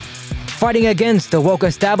fighting against the woke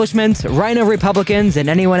establishment, rhino Republicans, and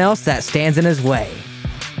anyone else that stands in his way.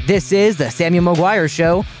 This is the Samuel McGuire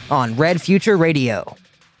Show on Red Future Radio.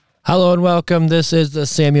 Hello and welcome. This is the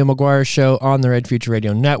Samuel McGuire Show on the Red Future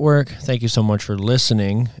Radio Network. Thank you so much for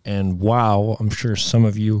listening. And wow, I'm sure some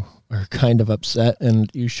of you are kind of upset, and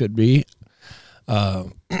you should be.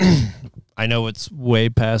 I know it's way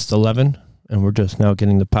past 11, and we're just now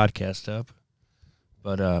getting the podcast up.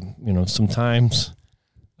 But, sometimes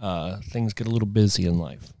things get a little busy in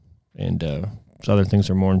life, and other things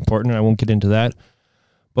are more important. I won't get into that.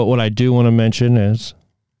 But what I do want to mention is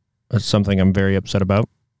something I'm very upset about.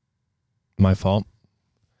 My fault.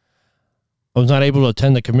 I was not able to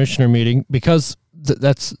attend the commissioner meeting because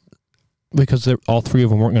all three of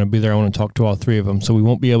them weren't going to be there. I want to talk to all three of them, so we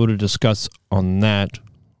won't be able to discuss on that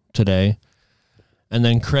today. And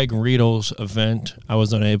then Craig Riedel's event, I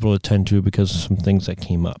was unable to attend to because of some things that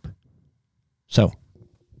came up. So,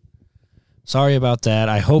 sorry about that.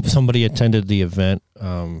 I hope somebody attended the event.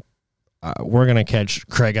 We're going to catch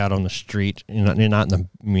Craig out on the street, not in the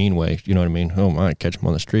mean way, you know what I mean? Oh, my, catch him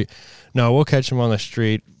on the street. No, we'll catch him on the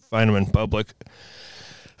street, find him in public,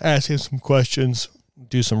 ask him some questions,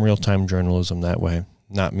 do some real-time journalism that way,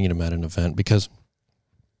 not meet him at an event because,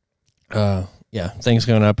 things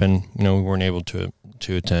going up and, we weren't able to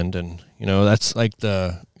attend. And, that's like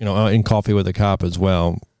in Coffee with a Cop as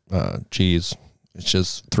well. It's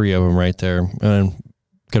just three of them right there. And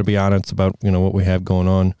got to be honest about, what we have going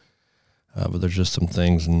on. But there's just some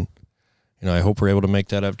things, and, I hope we're able to make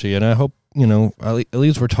that up to you. And I hope, at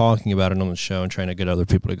least we're talking about it on the show and trying to get other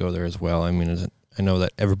people to go there as well. I mean, I know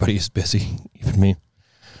that everybody is busy, even me.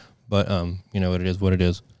 But, it is what it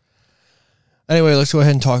is. Anyway, let's go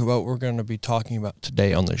ahead and talk about what we're going to be talking about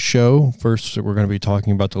today on the show. First, we're going to be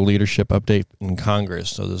talking about the leadership update in Congress.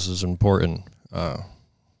 So this is important.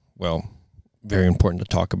 Very important to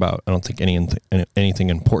talk about. I don't think anything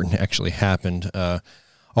important actually happened.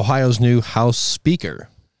 Ohio's new House Speaker,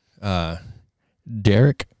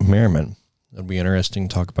 Derek Merriman. That'll be interesting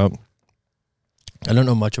to talk about. I don't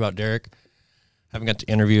know much about Derek. Haven't got to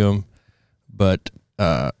interview him, but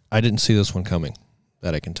I didn't see this one coming,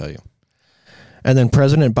 that I can tell you. And then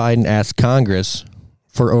President Biden asked Congress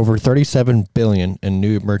for over $37 billion in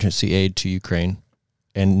new emergency aid to Ukraine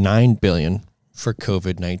and $9 billion for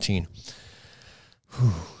COVID-19.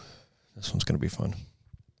 This one's going to be fun.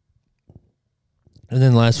 And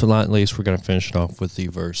then last but not least, we're going to finish it off with the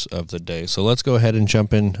verse of the day. So let's go ahead and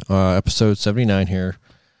jump in episode 79 here.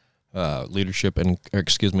 Episode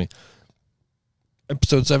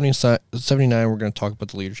 79, we're going to talk about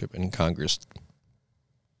the leadership in Congress.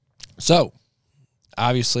 So,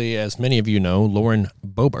 obviously, as many of you know, Lauren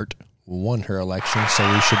Boebert won her election, so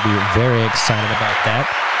we should be very excited about that.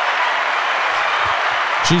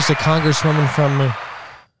 She's the congresswoman from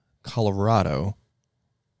Colorado,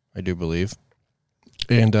 I do believe.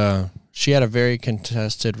 And she had a very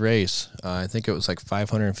contested race. I think it was like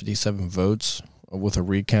 557 votes with a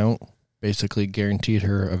recount, basically guaranteed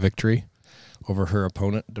her a victory over her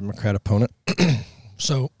opponent, Democrat opponent.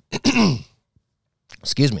 So,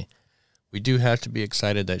 excuse me, we do have to be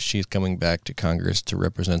excited that she's coming back to Congress to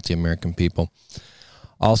represent the American people.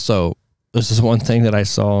 Also, this is one thing that I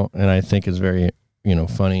saw and I think is very,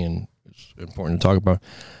 funny and it's important to talk about.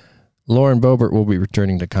 Lauren Boebert will be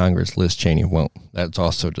returning to Congress. Liz Cheney won't. That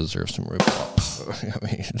also deserves some room. I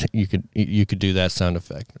mean, you could do that sound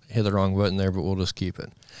effect. Hit the wrong button there, but we'll just keep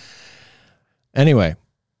it. Anyway,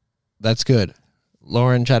 that's good.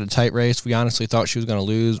 Lauren had a tight race. We honestly thought she was going to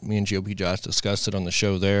lose. Me and GOP Josh discussed it on the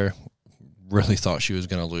show there. Really thought she was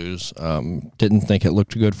going to lose. Didn't think it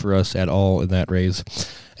looked good for us at all in that race.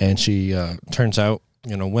 And she turns out,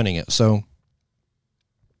 winning it. So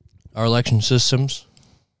our election systems,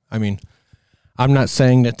 I mean, I'm not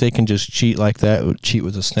saying that they can just cheat like that, cheat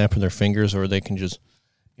with a snap of their fingers, or they can just,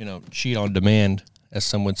 cheat on demand, as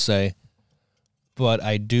some would say. But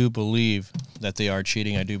I do believe that they are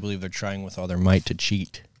cheating. I do believe they're trying with all their might to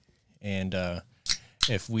cheat. And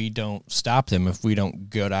if we don't stop them, if we don't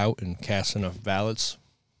get out and cast enough ballots,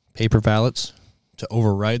 paper ballots, to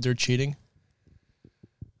override their cheating,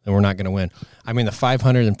 then we're not going to win. I mean, the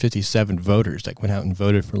 557 voters that went out and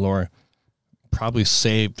voted for Laura probably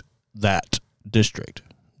saved that district,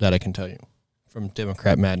 that I can tell you, from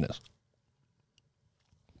Democrat madness.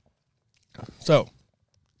 So,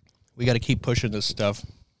 we got to keep pushing this stuff,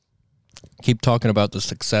 keep talking about the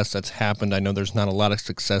success that's happened. I know there's not a lot of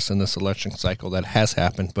success in this election cycle that has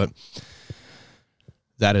happened, but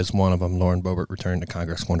that is one of them. Lauren Boebert returned to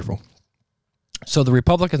Congress. Wonderful. So the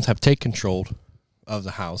Republicans have taken control of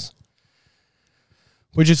the House,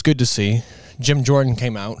 which is good to see. Jim Jordan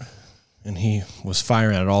came out and he was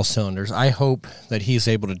firing at all cylinders. I hope that he's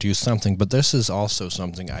able to do something, but this is also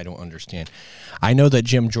something I don't understand. I know that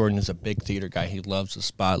Jim Jordan is a big theater guy. He loves the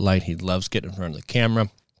spotlight. He loves getting in front of the camera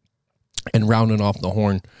and rounding off the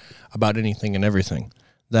horn about anything and everything.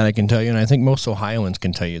 That I can tell you, and I think most Ohioans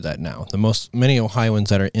can tell you that now. Many Ohioans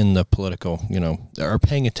that are in the political, are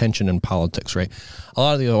paying attention in politics, right? A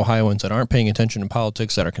lot of the Ohioans that aren't paying attention in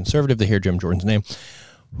politics, that are conservative, they hear Jim Jordan's name.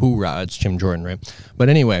 Hoorah, it's Jim Jordan, right? But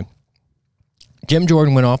anyway, Jim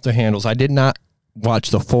Jordan went off the handles. I did not watch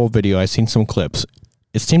the full video. I seen some clips.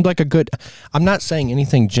 It seemed like I'm not saying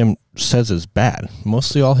anything Jim says is bad.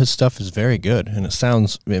 Mostly all his stuff is very good, and it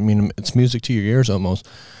sounds, it's music to your ears almost.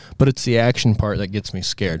 But it's the action part that gets me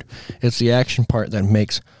scared. It's the action part that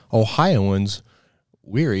makes Ohioans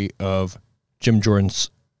weary of Jim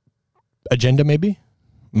Jordan's agenda, maybe?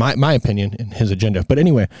 My opinion and his agenda. But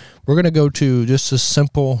anyway, we're going to go to just a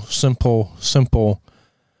simple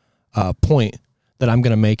point that I'm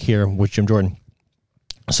going to make here with Jim Jordan.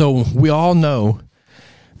 So we all know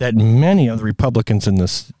that many of the Republicans in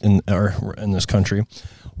this country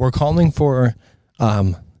were calling for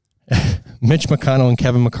Mitch McConnell and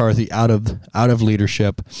Kevin McCarthy out of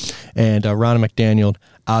leadership, and Ronna McDaniel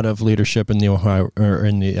out of leadership in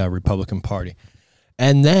the Republican Party.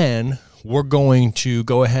 And then we're going to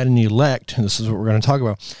go ahead and elect, and this is what we're going to talk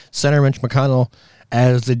about, Senator Mitch McConnell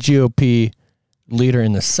as the GOP leader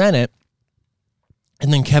in the Senate,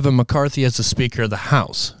 and then Kevin McCarthy as the Speaker of the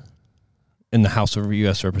House in the House of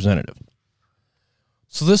U.S. Representatives.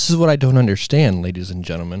 So this is what I don't understand, ladies and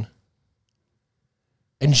gentlemen.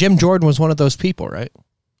 And Jim Jordan was one of those people, right?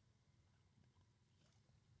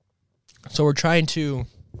 So we're trying to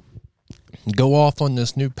go off on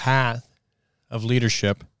this new path of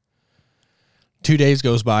leadership. 2 days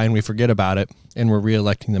goes by and we forget about it, and we're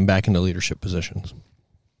reelecting them back into leadership positions.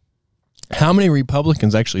 How many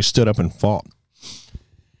Republicans actually stood up and fought?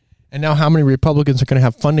 And now how many Republicans are going to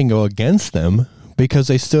have funding go against them because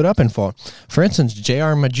they stood up and fought? For instance,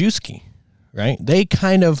 J.R. Majewski, right? They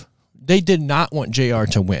did not want JR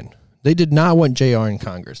to win. They did not want JR in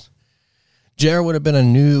Congress. JR would have been a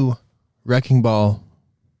new wrecking ball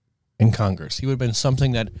in Congress. He would have been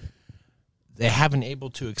something that they haven't able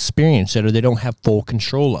to experience yet, or they don't have full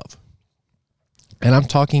control of. And I'm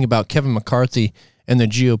talking about Kevin McCarthy and the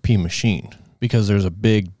GOP machine, because there's a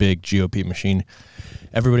big GOP machine.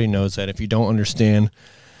 Everybody knows that. If you don't understand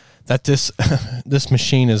that this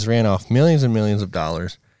machine has ran off millions and millions of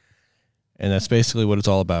dollars, and that's basically what it's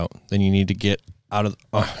all about, then you need to get out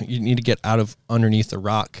of underneath the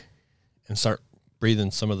rock and start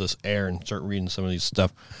breathing some of this air and start reading some of these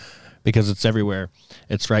stuff, because it's everywhere.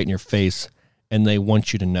 It's right in your face, and they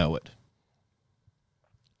want you to know it.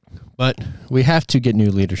 But we have to get new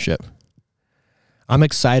leadership. I'm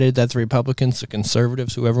excited that the Republicans, the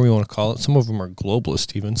conservatives, whoever we want to call it, some of them are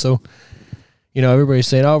globalists even. So, everybody's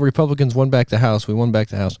saying, oh, Republicans won back the House. We won back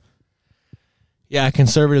the House. Yeah,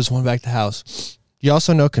 conservatives won back the House. You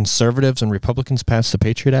also know conservatives and Republicans passed the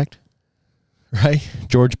Patriot Act, right?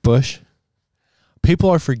 George Bush. People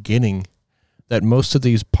are forgetting that most of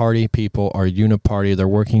these party people are uniparty. They're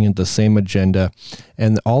working at the same agenda,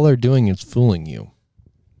 and all they're doing is fooling you.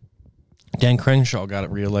 Dan Crenshaw got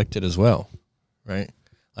reelected as well, right?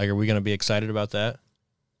 Like, are we going to be excited about that?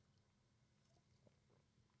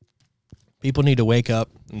 People need to wake up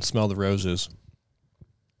and smell the roses,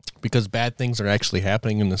 because bad things are actually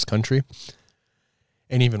happening in this country,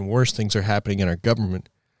 and even worse things are happening in our government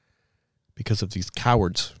because of these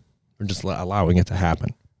cowards who are just allowing it to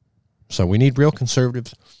happen. So we need real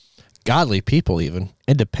conservatives, godly people even,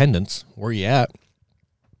 independents, where you at,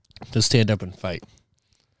 to stand up and fight.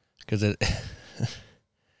 Because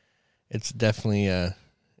it's definitely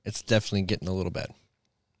getting a little bad.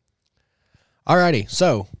 Alrighty,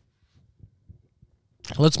 so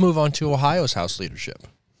let's move on to Ohio's House leadership.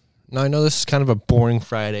 Now, I know this is kind of a boring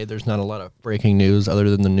Friday. There's not a lot of breaking news other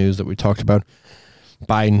than the news that we talked about.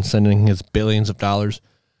 Biden sending his billions of dollars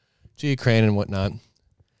to Ukraine and whatnot.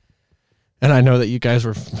 And I know that you guys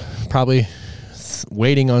were probably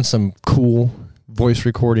waiting on some cool voice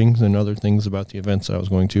recordings and other things about the events that I was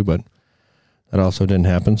going to, but that also didn't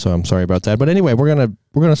happen, so I'm sorry about that. But anyway, we're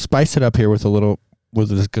gonna spice it up here with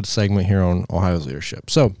this good segment here on Ohio's leadership.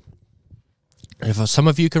 So, if some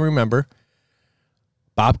of you can remember,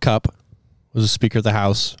 Bob Cupp was the Speaker of the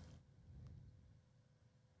House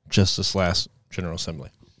just this last General Assembly.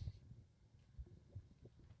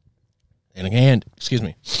 And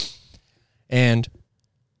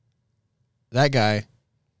that guy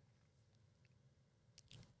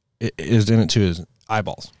is in it to his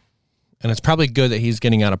eyeballs. And it's probably good that he's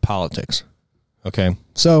getting out of politics. Okay?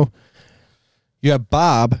 So, you have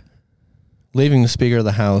Bob leaving the Speaker of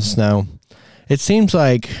the House. Now, it seems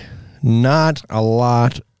like not a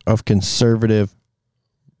lot of conservative,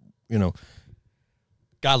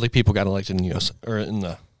 godly people got elected in the U.S. or in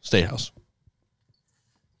the State House.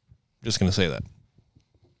 Just going to say that.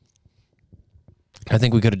 I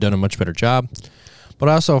think we could have done a much better job. But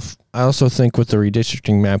I also think with the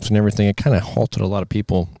redistricting maps and everything, it kind of halted a lot of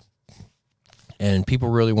people. And people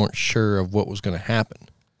really weren't sure of what was going to happen.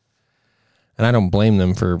 And I don't blame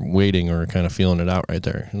them for waiting or kind of feeling it out right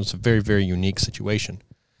there. It was a very, very unique situation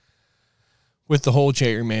with the whole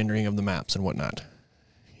gerrymandering of the maps and whatnot.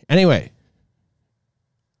 Anyway,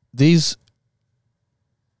 these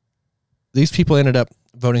people ended up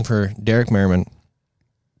voting for Derek Merriman.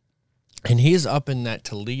 And he's up in that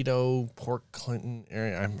Toledo, Port Clinton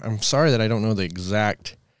area. I'm sorry that I don't know the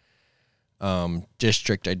exact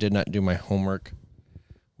district. I did not do my homework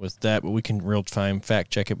with that, but we can real time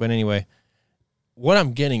fact check it. But anyway, what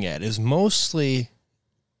I'm getting at is mostly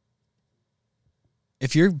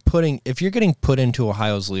if you're getting put into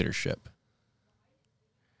Ohio's leadership,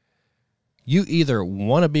 you either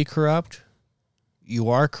want to be corrupt, you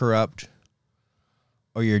are corrupt,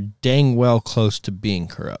 or you're dang well close to being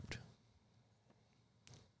corrupt.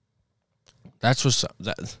 That's just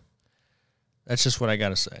what I got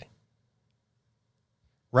to say.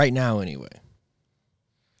 Right now, anyway.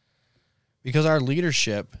 Because our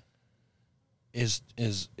leadership is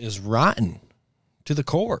rotten to the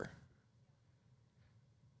core.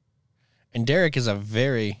 And Derek is a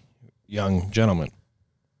very young gentleman.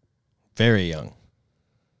 Very young.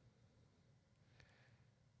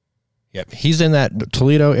 Yep, he's in that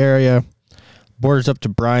Toledo area, borders up to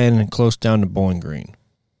Bryan and close down to Bowling Green.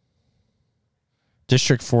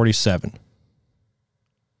 District 47.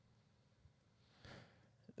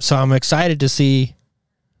 So I'm excited to see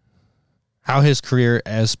how his career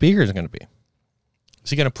as speaker is going to be. Is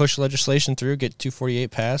he going to push legislation through, get 248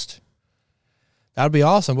 passed? That would be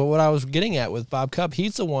awesome. But what I was getting at with Bob Cupp,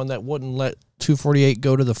 he's the one that wouldn't let 248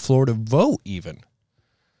 go to the floor to vote even.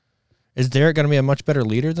 Is Derek going to be a much better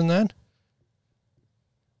leader than that?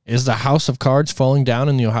 Is the house of cards falling down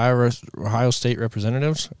in the Ohio State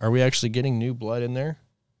Representatives? Are we actually getting new blood in there?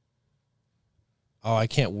 Oh, I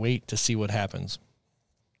can't wait to see what happens.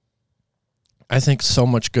 I think so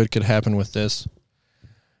much good could happen with this.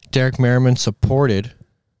 Derek Merriman supported,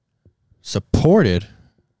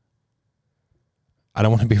 I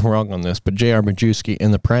don't want to be wrong on this, but J.R. Majewski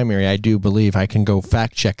in the primary, I do believe. I can go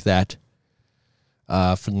fact check that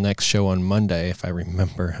for the next show on Monday, if I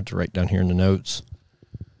remember. I have to write down here in the notes.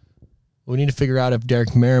 We need to figure out if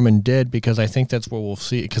Derek Merriman did, because I think that's what we'll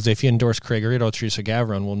see. Because if he endorsed Craig Rito or Teresa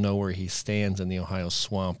Gavron, we'll know where he stands in the Ohio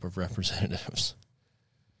swamp of representatives.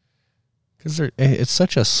 Because it's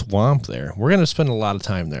such a swamp there. We're going to spend a lot of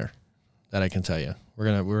time there. That I can tell you. We're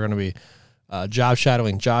gonna be job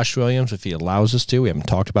shadowing Josh Williams if he allows us to. We haven't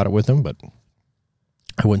talked about it with him, but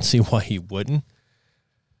I wouldn't see why he wouldn't.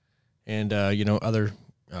 And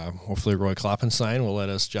hopefully Roy Kloppenstein will let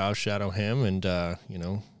us job shadow him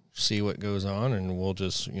and see what goes on, and we'll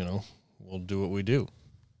just, we'll do what we do.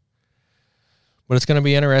 But it's going to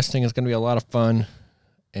be interesting. It's going to be a lot of fun,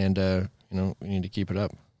 and, we need to keep it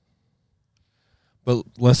up. But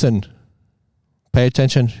listen, pay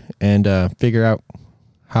attention and figure out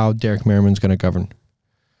how Derek Merriman's going to govern.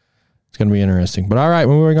 It's going to be interesting. But all right,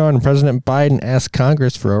 moving on. President Biden asked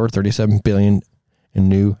Congress for over $37 billion in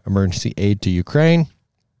new emergency aid to Ukraine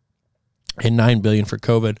and $9 billion for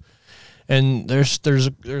COVID. And there's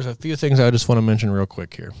a few things I just want to mention real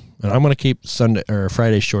quick here. And I'm going to keep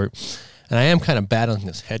Friday short. And I am kind of battling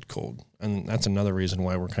this head cold. And that's another reason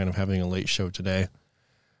why we're kind of having a late show today.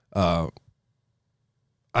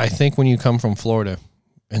 I think when you come from Florida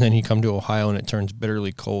and then you come to Ohio and it turns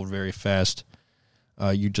bitterly cold very fast,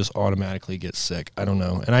 you just automatically get sick. I don't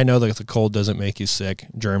know. And I know that the cold doesn't make you sick.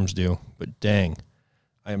 Germs do. But dang,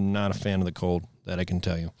 I am not a fan of the cold, that I can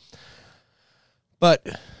tell you. But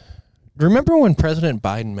remember when President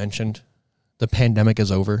Biden mentioned the pandemic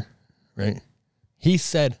is over, right? He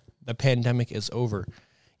said the pandemic is over,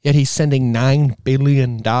 yet he's sending $9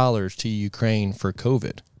 billion to Ukraine for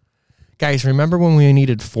COVID. Guys, remember when we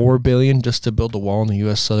needed $4 billion just to build a wall on the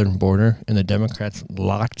U.S. southern border, and the Democrats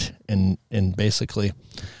locked and basically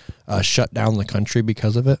shut down the country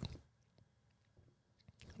because of it?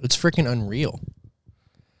 It's freaking unreal.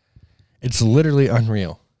 It's literally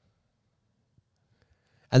unreal.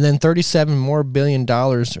 And then $37 billion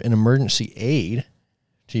more in emergency aid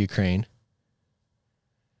to Ukraine.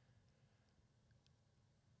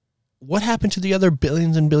 What happened to the other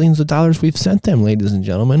billions and billions of dollars we've sent them, ladies and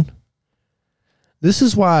gentlemen? This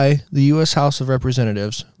is why the U.S. House of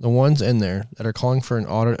Representatives, the ones in there that are calling for an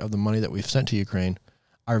audit of the money that we've sent to Ukraine,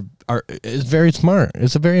 is very smart.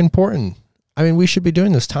 It's very important. I mean, we should be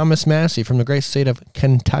doing this. Thomas Massey from the great state of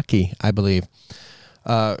Kentucky, I believe,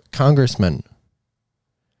 congressman,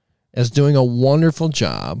 is doing a wonderful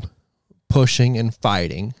job pushing and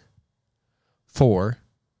fighting for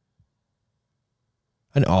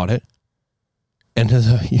an audit into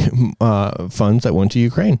the funds that went to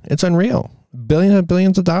Ukraine. It's unreal. Billions and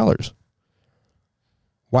billions of dollars.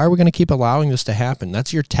 Why are we going to keep allowing this to happen?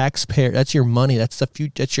 That's your taxpayer. That's your money. That's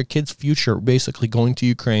your kid's future, basically going to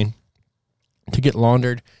Ukraine to get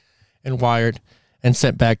laundered and wired and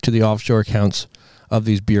sent back to the offshore accounts of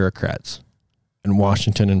these bureaucrats in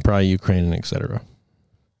Washington and probably Ukraine and etc.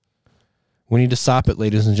 We need to stop it,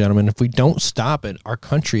 ladies and gentlemen. If we don't stop it, our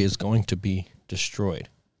country is going to be destroyed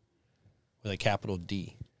with a capital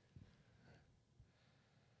D.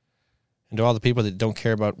 And to all the people that don't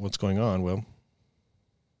care about what's going on, well,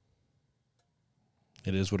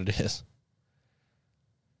 it is what it is.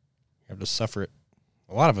 You have to suffer it.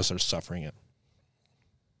 A lot of us are suffering it.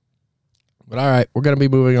 But all right, we're going to be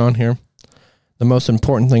moving on here. The most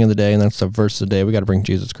important thing of the day, and that's the verse of the day. We got to bring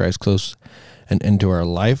Jesus Christ close and into our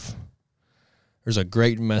life. There's a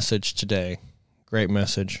great message today. Great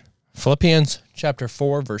message. Philippians chapter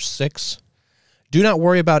 4, verse 6. Do not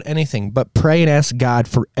worry about anything, but pray and ask God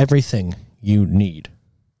for everything you need.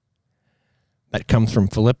 That comes from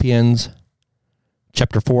Philippians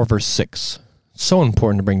chapter 4, verse 6. It's so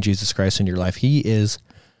important to bring Jesus Christ into your life. He is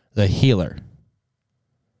the healer.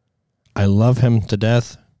 I love him to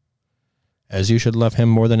death, as you should love him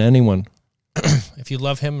more than anyone. If you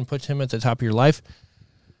love him and put him at the top of your life,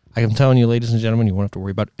 I am telling you, ladies and gentlemen, you won't have to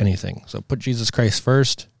worry about anything. So put Jesus Christ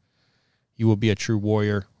first. You will be a true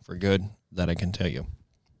warrior for good, that I can tell you.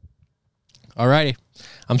 Alrighty.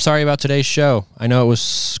 I'm sorry about today's show. I know it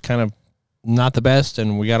was kind of not the best,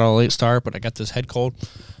 and we got a late start, but I got this head cold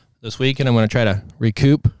this week, and I'm going to try to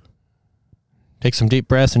recoup, take some deep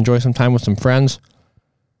breaths, enjoy some time with some friends,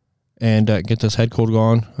 and get this head cold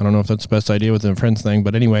going. I don't know if that's the best idea with the friends thing,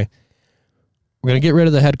 but anyway, we're going to get rid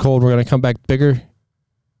of the head cold. We're going to come back bigger,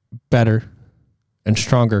 better, and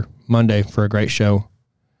stronger Monday for a great show.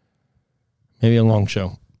 Maybe a long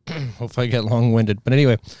show. Hopefully I get long-winded. But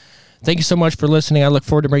anyway, thank you so much for listening. I look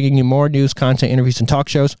forward to bringing you more news, content, interviews, and talk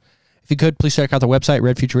shows. If you could, please check out the website,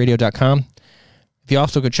 redfutureradio.com. If you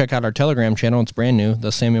also could check out our Telegram channel, it's brand new,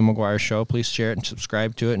 The Samuel McGuire Show. Please share it and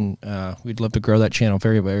subscribe to it, and we'd love to grow that channel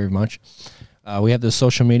very, very much. We have the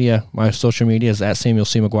social media. My social media is at Samuel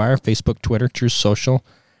C. McGuire, Facebook, Twitter, Truth Social,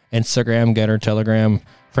 Instagram, Getter, Telegram,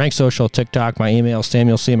 Frank Social, TikTok. My email,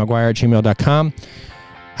 samuelcmcguire@gmail.com.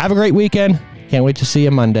 Have a great weekend. Can't wait to see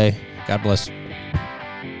you Monday. God bless.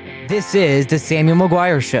 This is the Samuel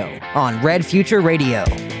McGuire Show on Red Future Radio.